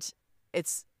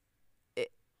it's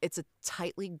a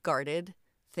tightly guarded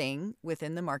thing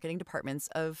within the marketing departments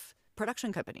of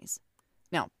production companies.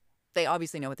 Now, they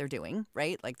obviously know what they're doing,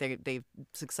 right? Like they've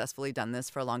successfully done this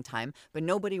for a long time, but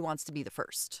nobody wants to be the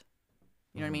first.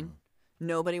 You know what I mean?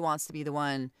 Nobody wants to be the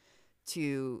one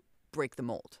to break the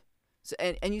mold. So,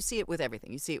 and you see it with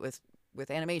everything. You see it with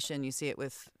animation. You see it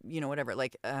with, whatever.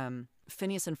 Like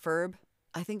Phineas and Ferb.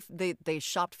 I think they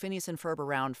shopped Phineas and Ferb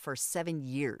around for 7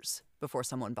 years before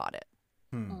someone bought it.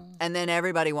 And then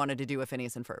everybody wanted to do a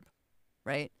Phineas and Ferb,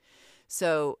 right?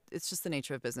 So it's just the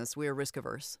nature of business. We're risk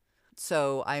averse.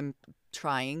 So I'm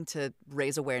trying to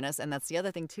raise awareness. And that's the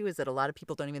other thing, too, is that a lot of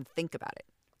people don't even think about it.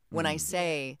 When I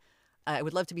say I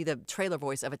would love to be the trailer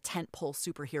voice of a tentpole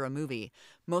superhero movie,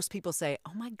 most people say,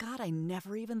 oh, my God, I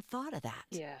never even thought of that.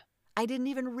 Yeah. I didn't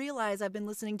even realize I've been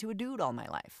listening to a dude all my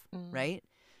life, right?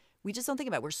 We just don't think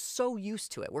about it. We're so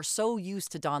used to it. We're so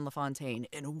used to Don LaFontaine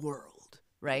in a world,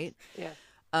 right? Yeah.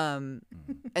 And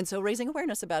so raising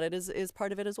awareness about it is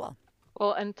part of it as well.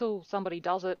 Well, until somebody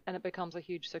does it and it becomes a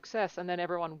huge success, and then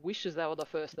everyone wishes they were the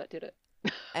first that did it.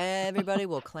 Everybody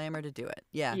will clamor to do it.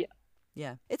 Yeah. Yeah.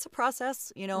 Yeah. It's a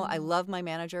process. I love my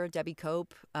manager, Debbie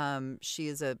Cope. She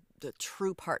is a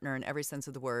true partner in every sense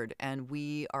of the word. And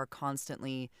we are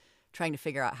constantly trying to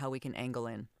figure out how we can angle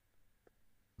in.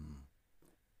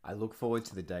 I look forward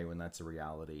to the day when that's a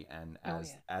reality. And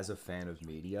as a fan of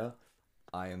media,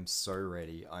 I am so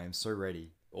ready. I am so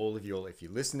ready. All of you, if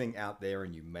you're listening out there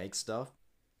and you make stuff,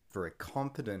 for a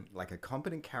competent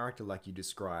character like you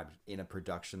described in a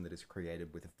production that is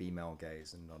created with a female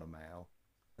gaze and not a male.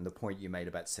 And the point you made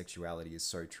about sexuality is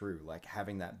so true. Like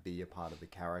having that be a part of the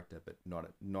character, but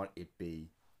not it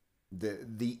be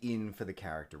the in for the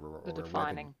character or the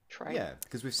defining trait. Yeah,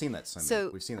 because we've seen that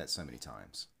so many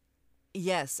times.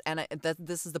 Yes, and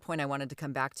this is the point I wanted to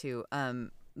come back to.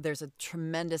 There's a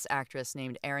tremendous actress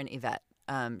named Erin Yvette.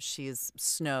 She's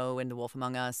Snow in The Wolf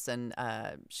Among Us, and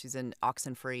she's in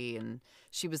Oxenfree, and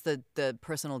she was the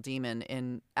personal demon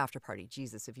in After Party.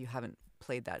 Jesus, if you haven't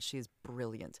played that, she's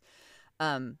brilliant.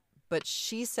 But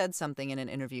she said something in an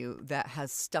interview that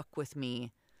has stuck with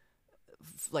me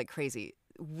like crazy.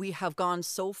 We have gone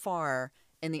so far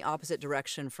in the opposite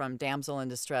direction from damsel in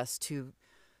distress to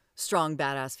strong,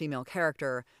 badass female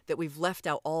character that we've left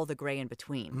out all the gray in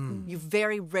between. You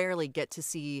very rarely get to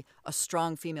see a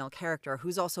strong female character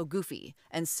who's also goofy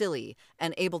and silly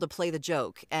and able to play the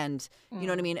joke. And you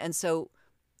know what I mean? And so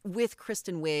with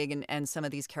Kristen Wiig and some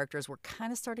of these characters, we're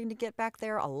kind of starting to get back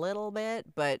there a little bit,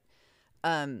 but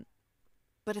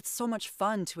it's so much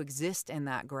fun to exist in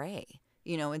that gray,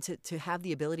 and to have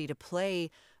the ability to play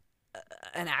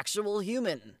an actual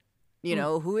human,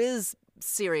 who is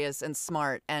serious and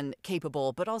smart and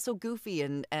capable, but also goofy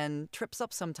and trips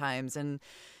up sometimes and,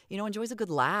 enjoys a good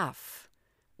laugh.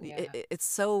 Yeah. It's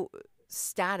so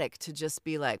static to just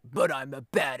be like, but I'm a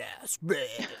badass,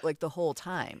 like the whole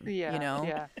time,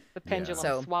 Yeah, the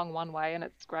pendulum swung one way and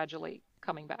it's gradually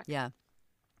coming back. Yeah.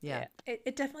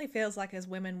 It definitely feels like as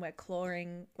women we're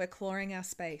clawing our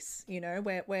space.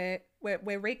 We're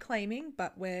reclaiming,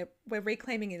 but we're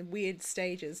reclaiming in weird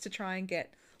stages to try and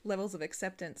get levels of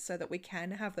acceptance so that we can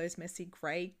have those messy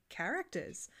grey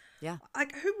characters. Yeah.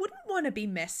 Like, who wouldn't want to be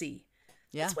messy?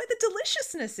 Yeah. That's where the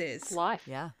deliciousness is. It's life.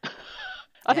 Yeah.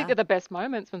 I think Yeah. they're the best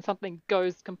moments when something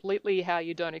goes completely how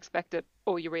you don't expect it,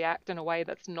 or you react in a way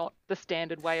that's not the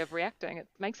standard way of reacting. It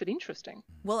makes it interesting.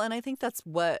 Well, and I think that's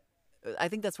where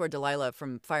Delilah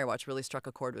from Firewatch really struck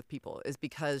a chord with people, is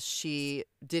because she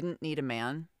didn't need a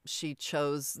man. She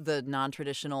chose the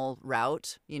non-traditional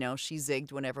route. You know, she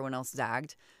zigged when everyone else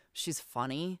zagged. She's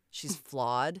funny. She's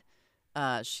flawed.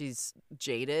 She's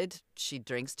jaded. She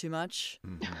drinks too much.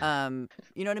 You know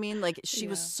what I mean? Like, she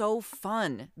was so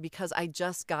fun because I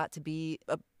just got to be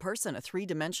a person, a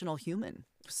three-dimensional human.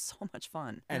 It was so much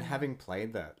fun. And having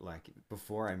played that, like,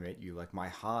 before I met you, like, my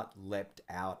heart leapt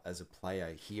out as a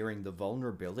player hearing the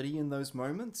vulnerability in those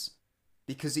moments,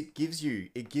 because it gives you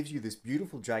this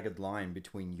beautiful jagged line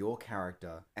between your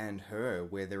character and her,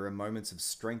 where there are moments of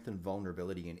strength and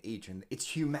vulnerability in each, and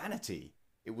it's humanity.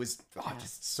 It was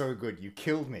just so good. You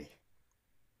killed me.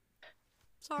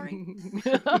 Sorry.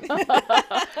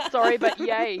 Sorry, but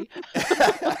yay.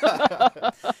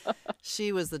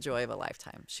 She was the joy of a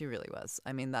lifetime. She really was.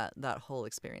 I mean, that whole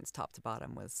experience, top to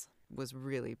bottom, was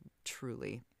really,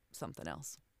 truly something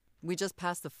else. We just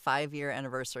passed the 5-year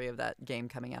anniversary of that game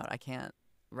coming out. I can't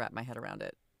wrap my head around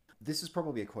it. This is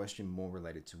probably a question more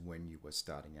related to when you were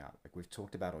starting out. Like, we've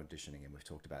talked about auditioning and we've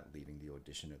talked about leaving the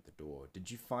audition at the door. Did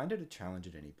you find it a challenge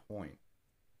at any point?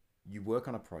 You work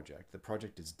on a project, the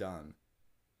project is done,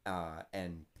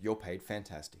 and you're paid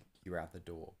fantastic, you're out the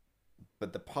door.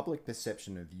 But the public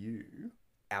perception of you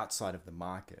outside of the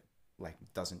market, like,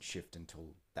 doesn't shift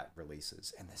until that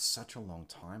releases. And there's such a long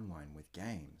timeline with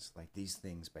games. Like, these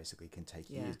things basically can take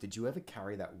years. Did you ever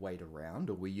carry that weight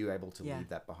around, or were you able to leave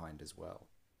that behind as well?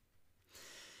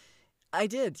 I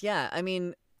did, yeah. I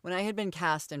mean, when I had been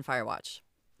cast in Firewatch,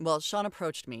 well, Sean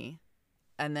approached me,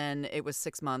 and then it was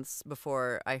 6 months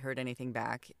before I heard anything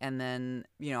back. And then,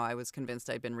 you know, I was convinced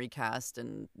I'd been recast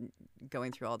and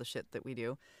going through all the shit that we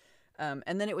do.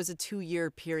 And then it was a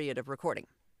 2-year period of recording.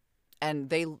 And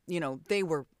they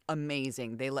were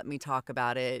amazing. They let me talk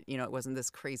about it. You know, it wasn't this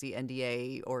crazy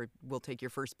NDA or we'll take your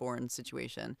firstborn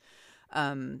situation.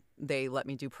 They let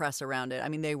me do press around it. I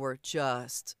mean, they were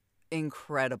just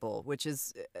incredible, which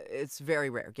is, it's very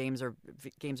rare. Games are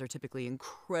typically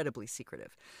incredibly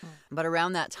secretive. But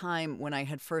around that time when I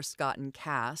had first gotten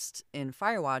cast in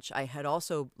Firewatch, I had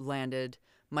also landed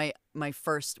my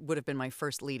first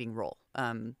leading role,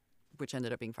 which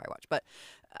ended up being Firewatch. But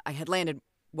I had landed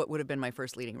what would have been my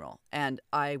first leading role, and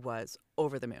I was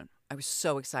over the moon. I was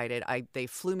so excited. They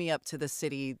flew me up to the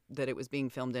city that it was being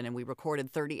filmed in, and we recorded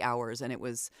 30 hours, and it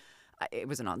was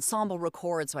an ensemble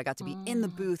record, so I got to be in the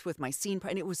booth with my scene,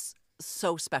 and it was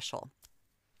so special.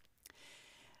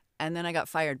 And then I got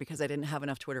fired because I didn't have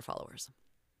enough Twitter followers.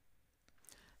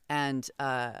 And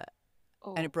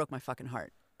it broke my fucking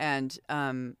heart. And,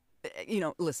 you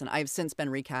know, listen, I've since been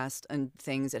recast and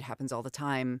things. It happens all the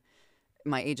time.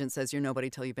 My agent says, you're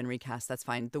nobody till you've been recast. That's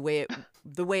fine. The way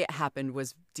it happened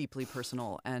was deeply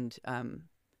personal and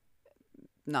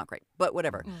not great, but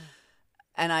whatever.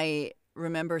 And I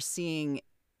remember seeing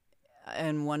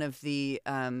in one of the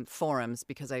forums,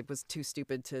 because I was too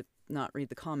stupid to not read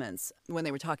the comments, when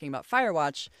they were talking about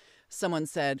Firewatch, someone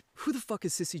said, who the fuck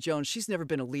is Cissy Jones? She's never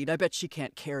been a lead. I bet she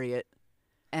can't carry it.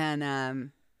 And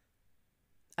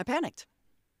I panicked.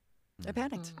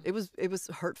 It was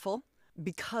hurtful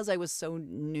because I was so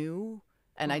new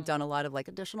and I'd done a lot of like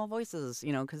additional voices,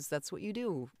 you know, because that's what you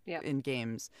do in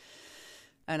games.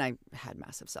 And I had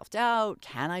massive self-doubt.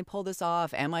 Can I pull this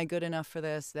off? Am I good enough for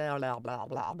this? Blah, blah, blah,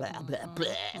 blah, blah, blah,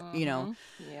 blah. You know?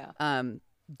 Yeah.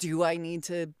 Do I need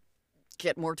to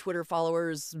get more Twitter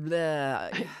followers? Blah.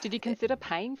 Did you consider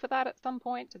paying for that at some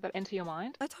point? Did that enter your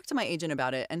mind? I talked to my agent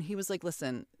about it, and he was like,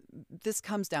 listen, this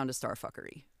comes down to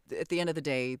starfuckery. At the end of the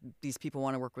day, these people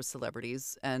want to work with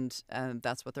celebrities, and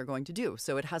that's what they're going to do.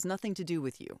 So it has nothing to do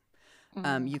with you.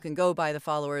 You can go by the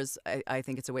followers. I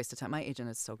think it's a waste of time. My agent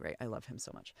is so great. I love him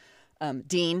so much.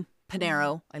 Dean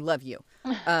Panero, I love you.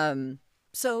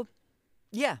 So,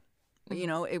 yeah, you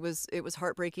know, it was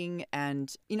heartbreaking.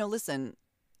 And, you know, listen,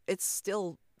 it's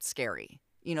still scary.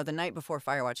 You know, the night before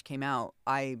Firewatch came out,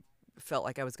 I felt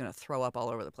like I was going to throw up all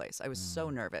over the place. I was so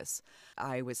nervous.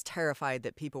 I was terrified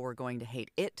that people were going to hate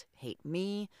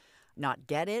me, not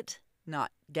get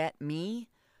me,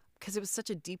 because it was such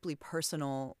a deeply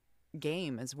personal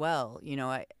game as well. You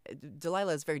know,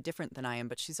 Delilah is very different than I am,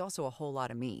 but she's also a whole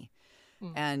lot of me.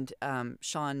 And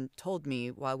Sean told me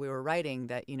while we were writing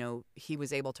that, you know, he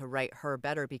was able to write her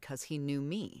better because he knew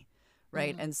me,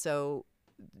 right? And so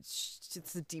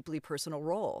it's a deeply personal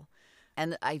role.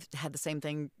 And I had the same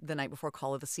thing the night before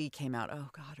Call of the Sea came out. Oh,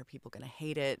 God, are people going to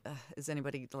hate it? Is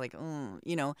anybody like,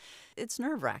 you know, it's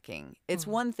nerve-wracking. It's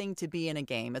one thing to be in a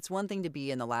game. It's one thing to be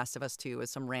in The Last of Us 2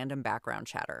 as some random background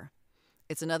chatter.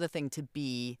 It's another thing to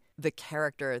be the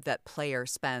character that player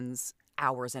spends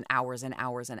hours and hours and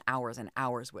hours and hours and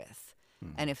hours with.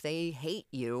 And if they hate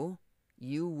you,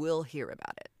 you will hear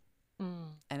about it.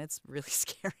 And it's really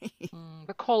scary.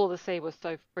 The Call of the Sea was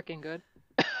so freaking good.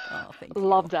 Oh, thank you.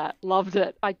 Loved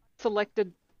it. I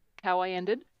selected how I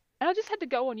ended, and I just had to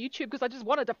go on YouTube because I just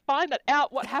wanted to find that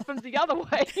out what happens the other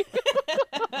way.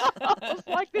 I was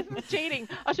like, this is cheating.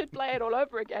 I should play it all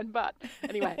over again. But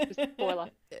anyway, just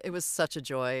spoiler. It was such a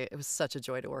joy. It was such a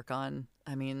joy to work on.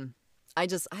 I mean, I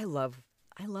love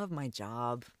my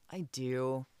job. I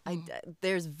do.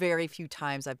 There's very few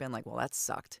times I've been like, well, that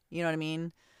sucked. You know what I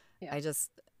mean? Yeah.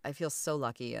 I feel so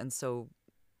lucky and so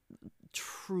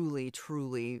truly,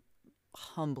 truly,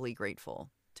 humbly grateful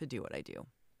to do what I do.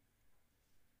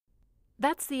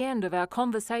 That's the end of our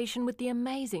conversation with the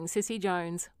amazing Cissy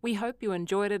Jones. We hope you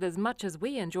enjoyed it as much as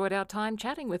we enjoyed our time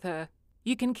chatting with her.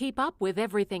 You can keep up with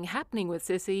everything happening with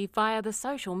Cissy via the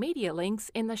social media links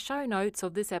in the show notes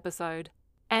of this episode.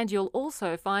 And you'll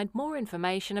also find more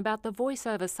information about the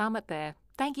VoiceOver Summit there.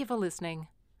 Thank you for listening.